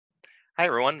Hi,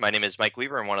 everyone. My name is Mike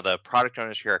Weaver. I'm one of the product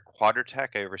owners here at Quadratech.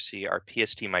 I oversee our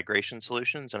PST migration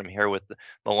solutions, and I'm here with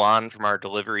Milan from our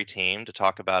delivery team to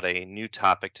talk about a new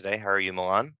topic today. How are you,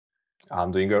 Milan?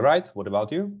 I'm doing all right. What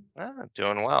about you?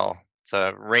 Doing well. It's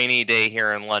a rainy day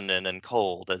here in London and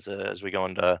cold as we go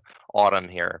into autumn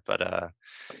here, but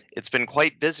it's been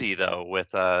quite busy though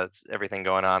with everything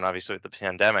going on, obviously with the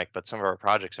pandemic. But some of our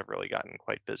projects have really gotten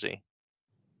quite busy.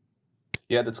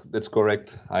 Yeah, that's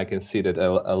correct. I can see that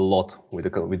a lot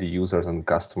with the users and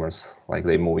customers, like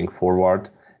they're moving forward,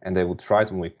 and they will try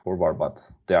to move forward, but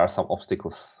there are some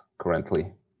obstacles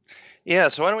currently. Yeah,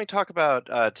 so why don't we talk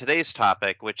about today's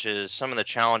topic, which is some of the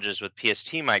challenges with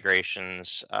PST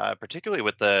migrations, particularly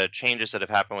with the changes that have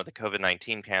happened with the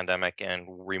COVID-19 pandemic and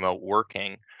remote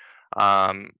working.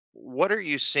 What are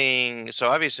you seeing? So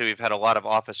obviously we've had a lot of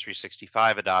Office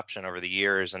 365 adoption over the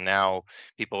years, and now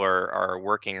people are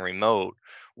working remote.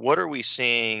 What are we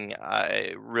seeing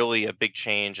really a big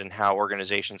change in how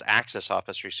organizations access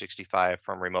Office 365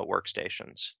 from remote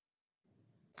workstations?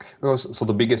 So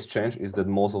the biggest change is that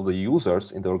most of the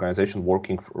users in the organization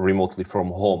working remotely from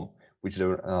home, which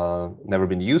they've never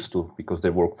been used to because they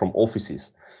work from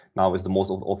offices. Now, as the most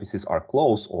of the offices are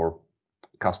closed or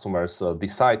customers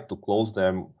decide to close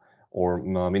them or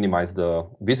minimize the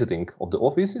visiting of the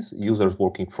offices, users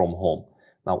working from home.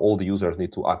 Now all the users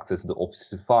need to access the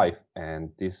Office 5, and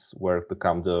this where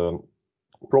become the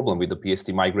problem with the PST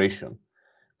migration.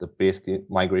 The PST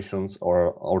migrations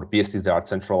or the PSTs that are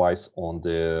centralized on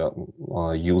the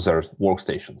user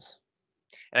workstations.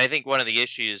 And I think one of the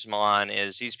issues, Milan,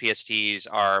 is these PSTs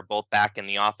are both back in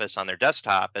the office on their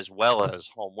desktop as well as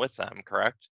home with them,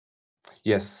 correct?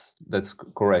 Yes, that's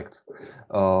correct.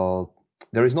 Uh,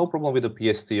 there is no problem with the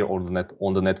PST or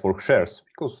on the network shares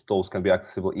because those can be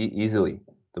accessible easily.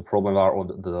 The problem are on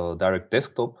the direct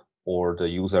desktop or the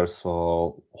user's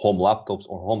home laptops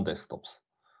or home desktops.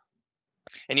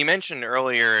 And you mentioned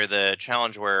earlier the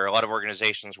challenge where a lot of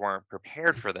organizations weren't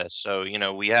prepared for this. So,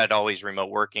 we had always remote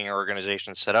working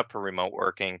organizations set up for remote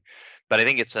working, but I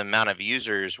think it's the amount of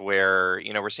users where,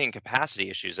 we're seeing capacity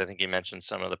issues. I think you mentioned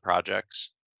some of the projects.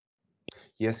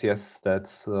 Yes, this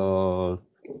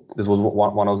was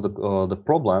one of the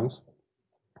problems.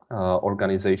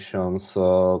 Organizations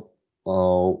uh,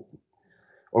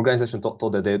 organization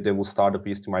thought that they will start the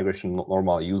PST migration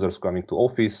normal, users coming to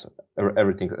office,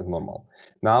 everything is normal.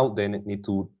 Now they need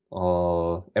to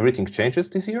everything changes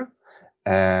this year,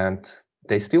 and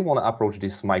they still want to approach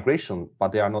this migration,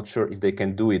 but they are not sure if they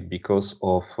can do it because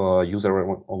of user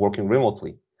working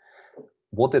remotely.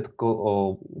 What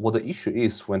the issue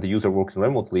is when the user working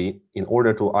remotely, in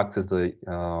order to access the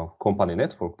company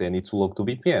network, they need to log to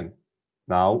VPN.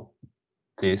 Now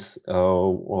this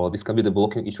can be the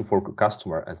blocking issue for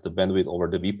customer, as the bandwidth over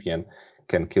the VPN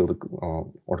can kill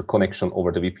or the connection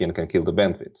over the VPN can kill the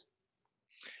bandwidth.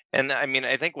 And I mean,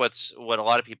 I think what a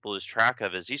lot of people lose track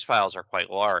of is these files are quite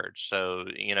large. So,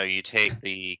 you take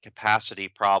the capacity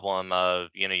problem of,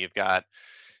 you've got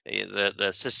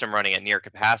the system running at near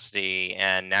capacity,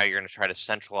 and now you're going to try to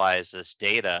centralize this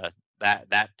data.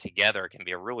 That together can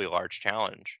be a really large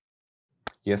challenge.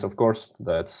 Yes, of course,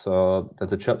 that's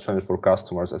a challenge for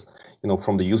customers. As you know,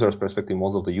 from the user's perspective,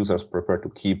 most of the users prefer to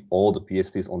keep all the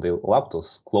PSTs on their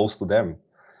laptops close to them.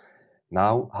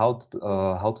 Now, how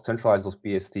to centralize those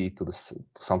PST to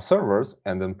some servers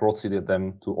and then proceed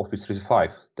them to Office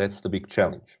 365? That's the big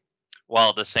challenge.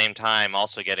 While at the same time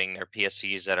also getting their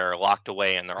PSCs that are locked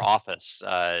away in their office,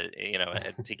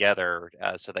 together,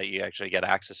 so that you actually get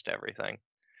access to everything.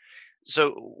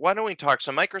 So why don't we talk?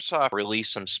 So Microsoft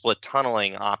released some split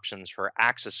tunneling options for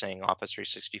accessing Office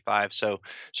 365. So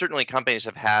certainly companies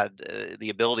have had the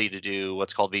ability to do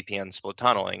what's called VPN split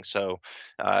tunneling. So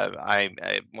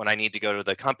when I need to go to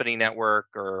the company network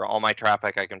or all my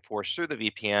traffic, I can force through the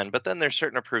VPN. But then there's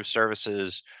certain approved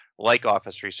services like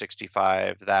Office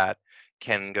 365 that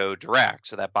can go direct,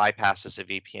 so that bypasses a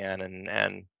VPN,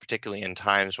 and particularly in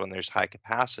times when there's high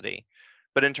capacity.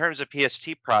 But in terms of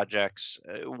PST projects,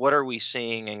 what are we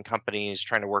seeing in companies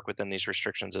trying to work within these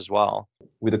restrictions as well?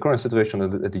 With the current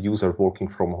situation that the user working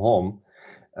from home,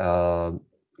 uh,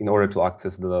 in order to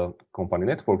access the company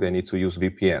network, they need to use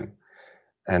VPN.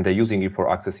 And they're using it for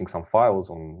accessing some files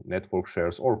on network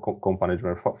shares or company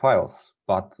files.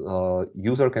 But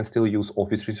user can still use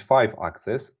Office 365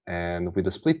 access, and with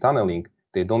the split tunneling,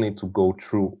 they don't need to go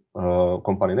through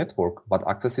company network, but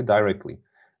access it directly,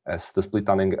 as the split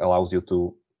tunneling allows you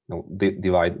to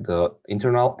divide the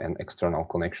internal and external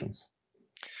connections.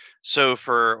 So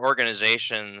for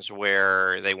organizations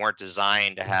where they weren't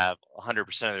designed to have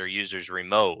 100% of their users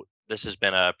remote, this has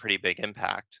been a pretty big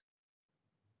impact.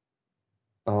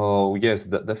 Oh yes,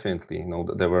 definitely.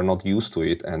 They were not used to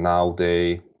it, and now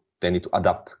they need to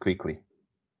adapt quickly.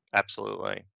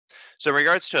 Absolutely. So in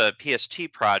regards to a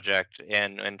PST project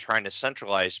and trying to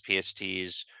centralize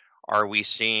PSTs, are we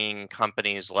seeing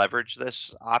companies leverage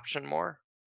this option more?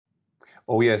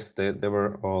 Oh yes, they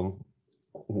were.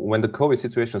 When the COVID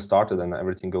situation started and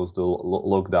everything goes to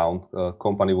lockdown,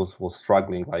 company was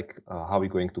struggling. Like, how are we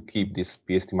going to keep this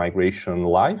PST migration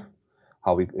live?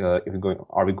 How we if we going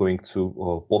Are we going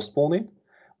to postpone it,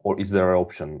 or is there an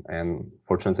option? And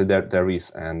fortunately, there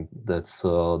is, and that's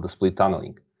the split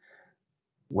tunneling.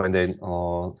 When they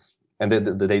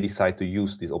decide to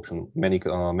use this option,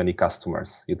 many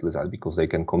customers utilize it because they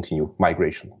can continue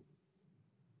migration.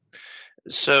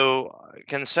 So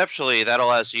conceptually, that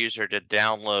allows the user to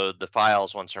download the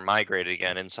files once they're migrated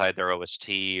again inside their OST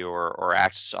or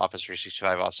access Office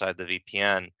 365 outside the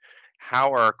VPN.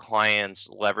 How are clients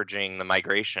leveraging the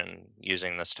migration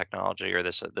using this technology or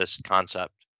this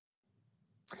concept?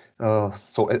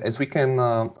 So as we can,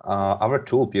 our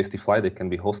tool PST Fly, that can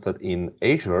be hosted in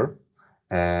Azure,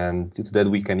 and due to that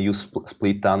we can use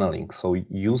split tunneling. So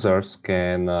users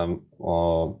can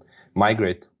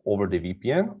migrate over the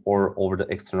VPN or over the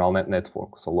external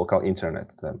network, so local internet.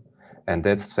 And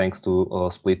that's thanks to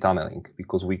split tunneling,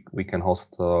 because we can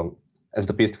host, as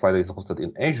the PST Fly is hosted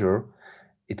in Azure,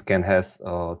 it can has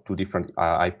two different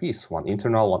IPs, one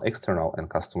internal, one external, and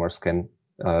customers can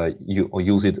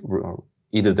use it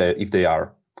either if they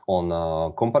are on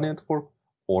a company network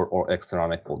or external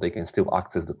network. They can still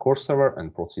access the core server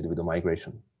and proceed with the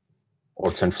migration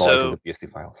or centralizing the So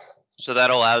PST files. So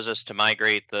that allows us to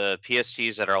migrate the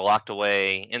PSTs that are locked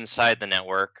away inside the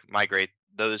network, migrate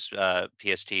those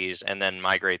PSTs, and then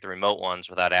migrate the remote ones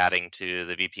without adding to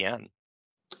the VPN.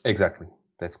 Exactly,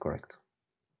 that's correct.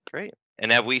 Great.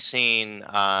 And have we seen?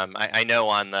 I know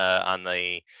on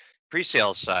the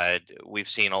pre-sales side, we've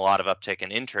seen a lot of uptick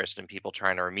in interest in people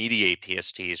trying to remediate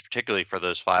PSTs, particularly for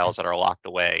those files that are locked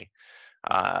away.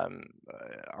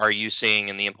 Are you seeing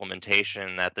in the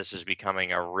implementation that this is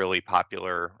becoming a really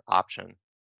popular option?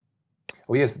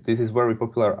 Oh yes, this is very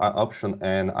popular option,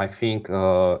 and I think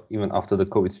even after the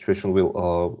COVID situation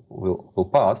will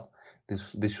pass,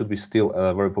 this should be still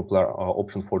a very popular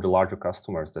option for the larger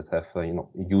customers that have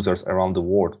users around the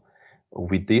world.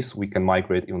 With this, we can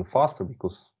migrate even faster,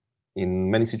 because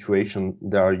in many situations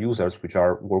there are users which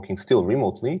are working still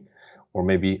remotely, or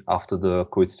maybe after the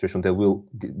COVID situation they will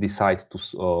decide to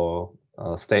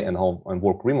stay at home and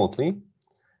work remotely,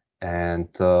 and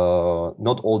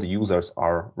not all the users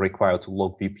are required to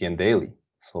log VPN daily,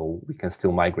 so we can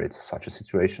still migrate such a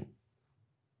situation.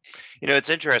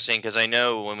 It's interesting because I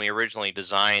know when we originally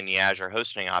designed the Azure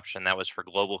hosting option, that was for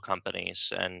global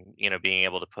companies and, being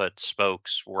able to put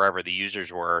spokes wherever the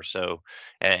users were. So,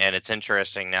 and it's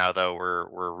interesting now though we're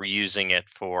reusing it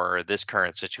for this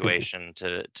current situation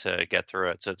to get through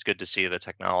it. So it's good to see the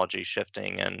technology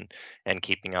shifting and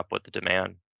keeping up with the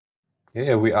demand.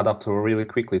 Yeah, we adapt really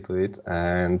quickly to it,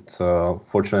 and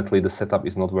fortunately the setup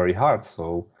is not very hard,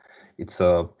 so it's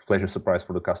a pleasure surprise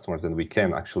for the customers that we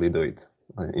can actually do it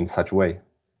in such a way.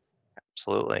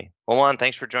 Absolutely. Well, Juan,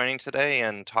 thanks for joining today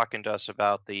and talking to us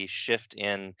about the shift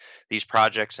in these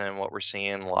projects and what we're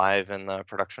seeing live in the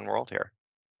production world here.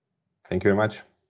 Thank you very much.